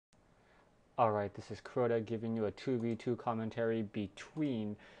Alright, this is Crota giving you a 2v2 commentary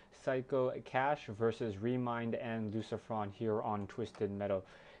between Psycho Cash versus Remind and Lucifron here on Twisted Meadows.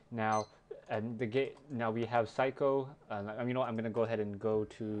 Now, now we have Psycho. You know what, I'm going to go ahead and go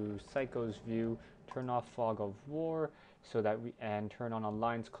to Psycho's view, turn off Fog of War, so that and turn on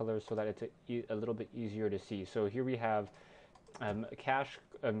Alliance colors so that it's a little bit easier to see. So here we have Cash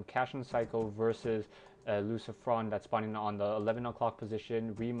and Psycho versus Lucifron that's spawning on the 11 o'clock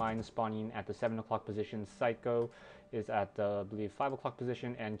position, Remind spawning at the 7 o'clock position, Psycho is at the, I believe, 5 o'clock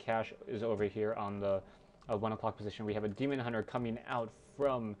position, and Cash is over here on the 1 o'clock position. We have a Demon Hunter coming out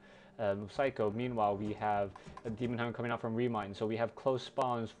from Psycho. Meanwhile, we have a Demon Hunter coming out from Remind. So we have close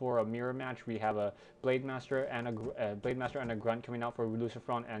spawns for a mirror match. We have a Blade Master and a Grunt coming out for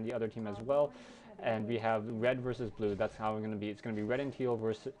Lucifron and the other team as well. And we have red versus blue. That's how it's going to be. It's going to be red and teal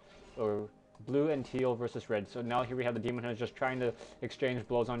versus, or blue and teal versus red. So now here we have the Demon Hunters just trying to exchange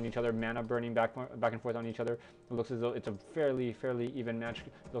blows on each other, mana burning back and forth on each other. It looks as though it's a fairly even match.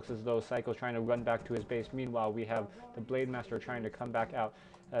 It looks as though Psycho's trying to run back to his base. Meanwhile, we have the Blade Master trying to come back out.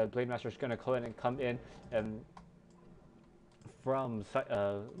 Blade Master's going to come in from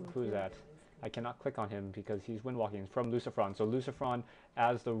who's that? I cannot click on him because he's windwalking. From Lucifron. So Lucifron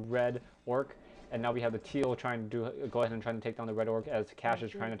as the red orc. And now we have the teal trying to go ahead and trying to take down the red orc as Cash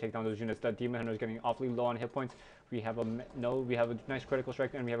is trying to take down those units. The Demon Hunter is getting awfully low on hit points. We have a nice critical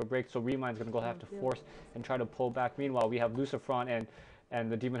strike and we have a break. So Remind's going to have to force and try to pull back. Meanwhile, we have Lucifron and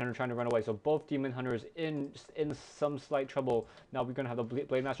the Demon Hunter trying to run away. So both Demon Hunters in some slight trouble. Now we're going to have the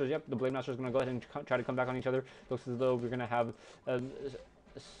Blade Masters. Yep, the Blade Masters is going to go ahead and try to come back on each other. Looks as though we're going to have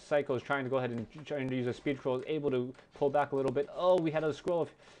Psycho's trying to go ahead and trying to use a speed scroll, is able to pull back a little bit. Oh, we had a scroll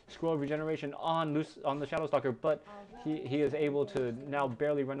of regeneration on the Shadow Stalker, but he is able to now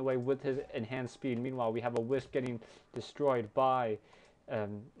barely run away with his enhanced speed. Meanwhile, we have a Wisp getting destroyed by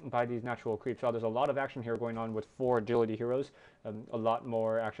these natural creeps. So there's a lot of action here going on with 4 agility heroes. A lot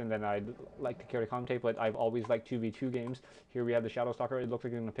more action than I'd like to care to commentate, but I've always liked 2v2 games. Here we have the Shadow Stalker. It looks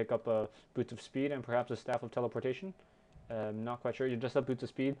like he's going to pick up Boots of Speed and perhaps a Staff of Teleportation. Not quite sure. You're just a Boots of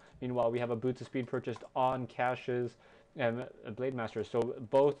Speed. Meanwhile, we have a Boots of Speed purchased on Cash's Blade Master. So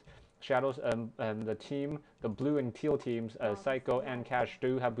both Shadows, the blue and teal teams, Psycho and Cash,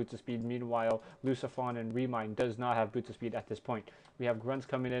 do have Boots of Speed. Meanwhile, Lucifron and Remind does not have Boots of Speed at this point. We have Grunts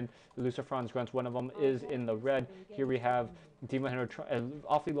coming in. Lucifron's Grunts, one of them is in the red. Here we have Demon Hunter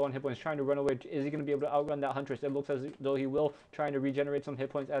awfully low on hit points, trying to run away. Is he going to be able to outrun that Huntress? It looks as though he will, trying to regenerate some hit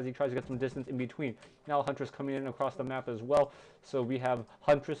points as he tries to get some distance in between. Now Huntress coming in across the map as well. So we have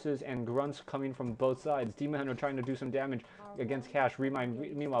Huntresses and Grunts coming from both sides. Demon Hunter trying to do some damage against Cash. Remind,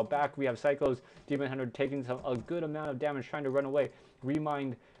 meanwhile, back we have Psycho's Demon Hunter taking a good amount of damage, trying to run away.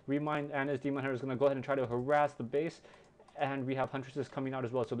 Remind and his Demon Hunter is going to go ahead and try to harass the base. And we have Huntresses coming out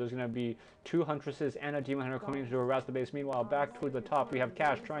as well. So there's going to be 2 Huntresses and a Demon Hunter coming to harass the base. Meanwhile, back toward the top, we have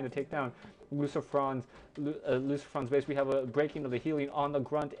Cash trying to take down Lucifron's base. We have a breaking of the healing on the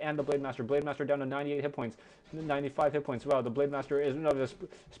Grunt and the Blade Master. Blade Master down to 98 hit points, 95 hit points. Wow, the Blade Master is another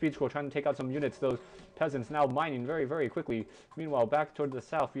speed scroll trying to take out some units. Those peasants now mining very quickly. Meanwhile, back toward the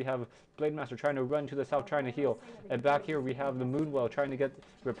south, we have Blade Master trying to run to the south, trying to heal. And back here, we have the Moonwell trying to get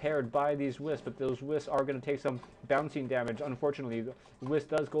repaired by these Wisps, but those Wisps are going to take some bouncing damage. Unfortunately, the Wisp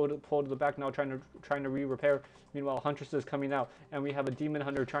does pull to the back now, trying to re-repair. Meanwhile, Huntress is coming out, and we have a Demon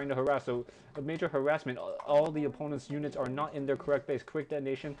Hunter trying to harass. So a major harassment. All the opponent's units are not in their correct base. Quick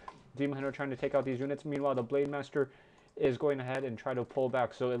detonation. Demon Hunter trying to take out these units. Meanwhile, the Blade Master is going ahead and try to pull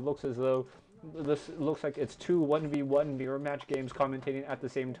back. So it looks as though this looks like it's 2 1v1 mirror match games commentating at the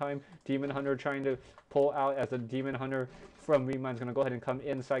same time. Demon Hunter trying to pull out as the Demon Hunter from Remind's going to go ahead and come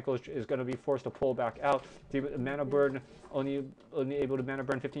in. Psycho is going to be forced to pull back out. Mana burn, only able to mana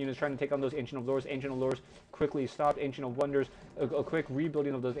burn 15 units, trying to take on those Ancient of Lores. Ancient of Lores quickly stopped. Ancient of Wonders, a quick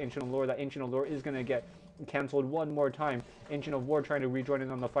rebuilding of those Ancient of Lore. That Ancient of Lore is going to get cancelled one more time. Ancient of War trying to rejoin in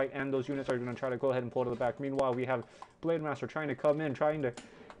on the fight, and those units are going to try to go ahead and pull to the back. Meanwhile, we have Blade Master trying to come in, trying to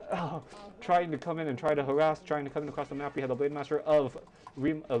come in and try to harass, trying to come in across the map. We have the Blade Master of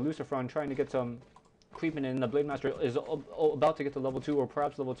Lucifron trying to get some creeping in. The Blade Master is about to get to level 2 or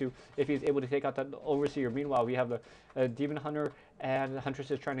perhaps level 2 if he's able to take out that Overseer. Meanwhile, we have the Demon Hunter and the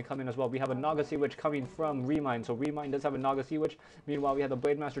Huntress is trying to come in as well. We have a Naga Sea Witch coming from Remind. So Remind does have a Naga Sea Witch. Meanwhile, we have the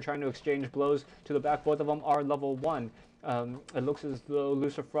Blade Master trying to exchange blows to the back. Both of them are level 1. It looks as though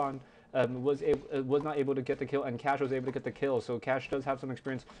Lucifron was not able to get the kill, and Cash was able to get the kill. So Cash does have some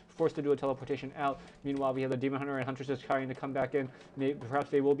experience, forced to do a teleportation out. Meanwhile, we have the Demon Hunter and Huntress trying to come back in.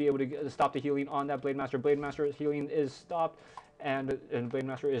 Perhaps they will be able to stop the healing on that Blade Master. Blade Master's healing is stopped, and Blade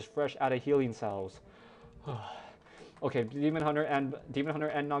Master is fresh out of healing cells. Okay, Demon Hunter and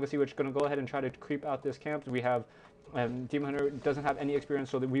Nagasi Witch going to go ahead and try to creep out this camp. We have Demon Hunter doesn't have any experience,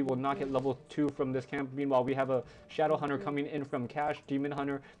 so that we will not get level 2 from this camp. Meanwhile, we have a Shadow Hunter coming in from Cash. Demon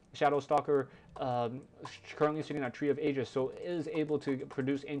Hunter, Shadow Stalker, currently sitting at Tree of Ages, so is able to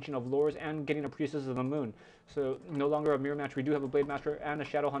produce Ancient of Lores and getting a Priestess of the Moon. So no longer a mirror match. We do have a Blade Master and a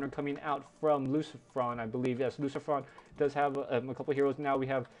Shadow Hunter coming out from Lucifron, I believe. Yes, Lucifron does have a couple heroes now. We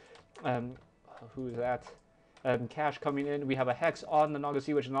have who is that? Cash coming in. We have a Hex on the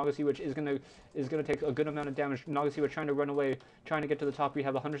Nagasi Witch. Nagasi Witch is gonna take a good amount of damage. Nagasi Witch trying to run away, trying to get to the top. We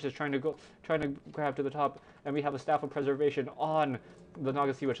have a Huntress trying to grab to the top, and we have a Staff of Preservation on the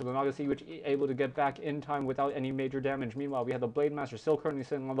Nagasi Witch. So the Nagasi Witch able to get back in time without any major damage. Meanwhile, we have the Blade Master still currently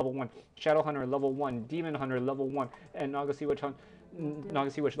sitting on level 1, Shadow Hunter level 1, Demon Hunter level 1, and Nagasi Witch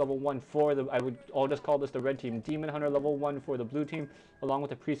level 1 for the, I'll just call this the red team. Demon Hunter level 1 for the blue team, along with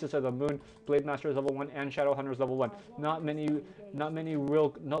the Priestess of the Moon, Blade Master is level 1, and Shadow Hunter is level 1. Not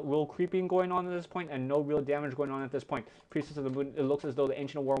real creeping going on at this point, and no real damage going on at this point. Priestess of the Moon, it looks as though the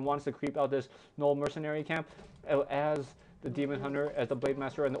Ancient of War wants to creep out this Null Mercenary camp, as the Demon Hunter, as the Blade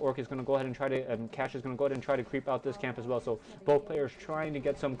Master and the Orc is going to go ahead and try to, Cash is going to go ahead and try to creep out this camp as well. So both players trying to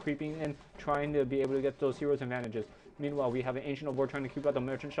get some creeping in, trying to be able to get those heroes advantages. Meanwhile, we have an Ancient of War trying to keep out the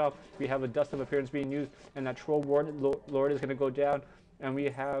Merchant Shop. We have a Dust of Appearance being used, and that Troll Lord is going to go down. And we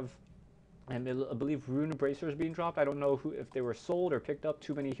have, I believe, Rune Bracers being dropped. I don't know if they were sold or picked up.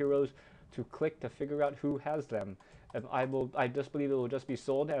 Too many heroes to click to figure out who has them. I just believe it will just be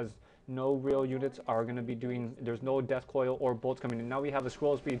sold, as no real units are going to be doing. There's no Death Coil or bolts coming in. Now we have the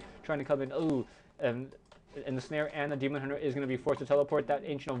Scroll Speed trying to come in. Oh, and the Snare and the Demon Hunter is going to be forced to teleport. That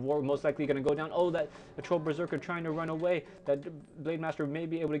Ancient of War most likely going to go down. Oh, that the Troll Berserker trying to run away. That Blade Master may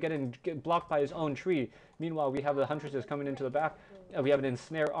be able to get blocked by his own tree. Meanwhile, we have the Huntresses coming into the back. We have an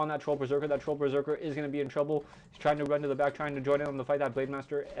Ensnare on that Troll Berserker. That Troll Berserker is going to be in trouble. He's trying to run to the back, trying to join in on the fight. That Blade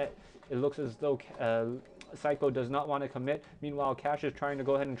Master, it looks as though Psyko does not want to commit. Meanwhile, Cash is trying to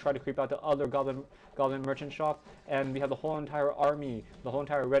go ahead and try to creep out the other Goblin Merchant Shop. And we have the whole entire army, the whole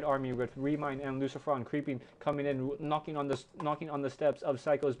entire red army with Remine and Lucifron creeping, coming in, knocking on the steps of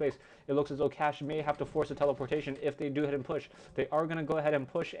Psyko's base. It looks as though Cash may have to force a teleportation if they do ahead and push. They are going to go ahead and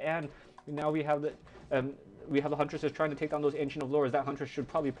push, and now we have the Huntresses trying to take down those Ancient of Lores. That Huntress should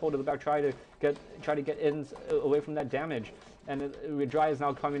probably pull to the back, try to get in away from that damage. And Dry is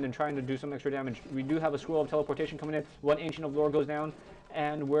now coming and trying to do some extra damage. We do have a Scroll of Teleportation coming in. One Ancient of Lore goes down,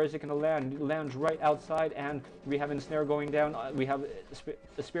 and where is it going to land? It lands right outside, and we have Ensnare going down. We have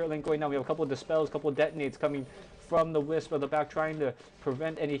a Spirit Link going down. We have a couple of Dispels, a couple of Detonates coming from the Wisp of the back, trying to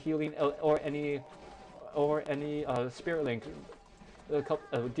prevent any healing or any Spirit Link.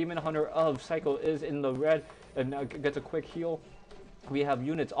 Demon Hunter of Psycho is in the red and now gets a quick heal. We have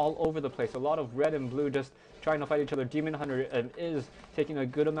units all over the place. A lot of red and blue just trying to fight each other. Demon Hunter is taking a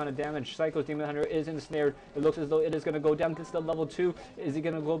good amount of damage. Psycho's Demon Hunter is ensnared. It looks as though it is going to go down. Gets to level 2. Is he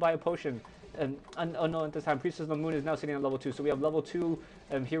going to go buy a potion? Oh no, at this time, Priestess of the Moon is now sitting at level 2. So we have level 2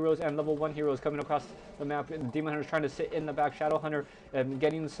 heroes and level 1 heroes coming across the map. And Demon Hunter is trying to sit in the back. Shadow Hunter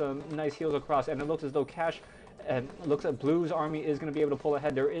getting some nice heals across. And it looks as though Cash looks like Blue's army is going to be able to pull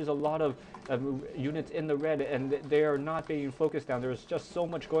ahead. There is a lot of units in the red, and they are not being focused down. There's just so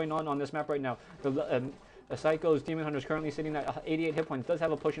much going on this map right now. Psycho's Demon Hunter is currently sitting at 88 hit points, does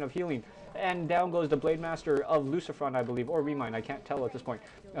have a potion of healing. And down goes the Blade Master of Lucifron, I believe, or Remine, I can't tell at this point.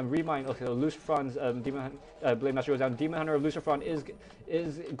 Remine, okay, so Lucifron's Blade Master goes down. Demon Hunter of Lucifron is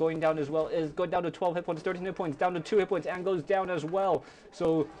going down as well, is going down to 12 hit points, 13 hit points, down to 2 hit points, and goes down as well.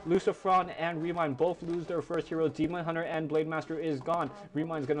 So Lucifron and Remine both lose their first heroes. Demon Hunter and Blade Master is gone.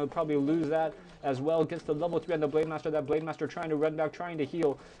 Remine's going to probably lose that as well. Gets to level 3 on the Blade Master. That Blade Master trying to run back, trying to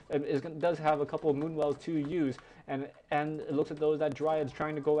heal, does have a couple of Moonwells to use, and it looks at those that Dryad's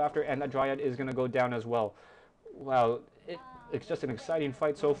trying to go after, and that Dryad is going to go down as well. Wow, it's just an exciting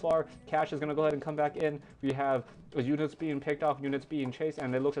fight so far. Cash is going to go ahead and come back in. We have units being picked off, units being chased,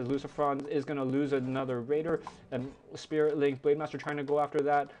 and it looks as Lucifron is going to lose another Raider. And Spirit Link, Blade Master trying to go after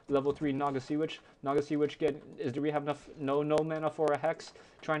that. Level 3 Nagasi Witch. Nagasi Witch do we have enough? No mana for a Hex.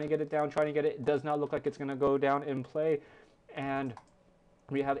 Trying to get it down, trying to get it. Does not look like it's going to go down in play. And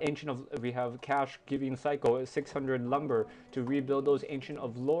we have Cash giving Psyko 600 lumber to rebuild those Ancient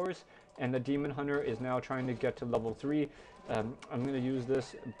of Lores, and the Demon Hunter is now trying to get to level 3. I'm going to use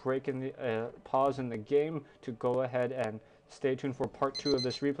this break in the pause in the game to go ahead and stay tuned for part 2 of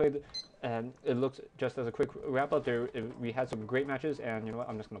this replay. And it looks, just as a quick wrap up there, we had some great matches, and you know what,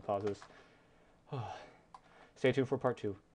 I'm just going to pause this. Stay tuned for part 2.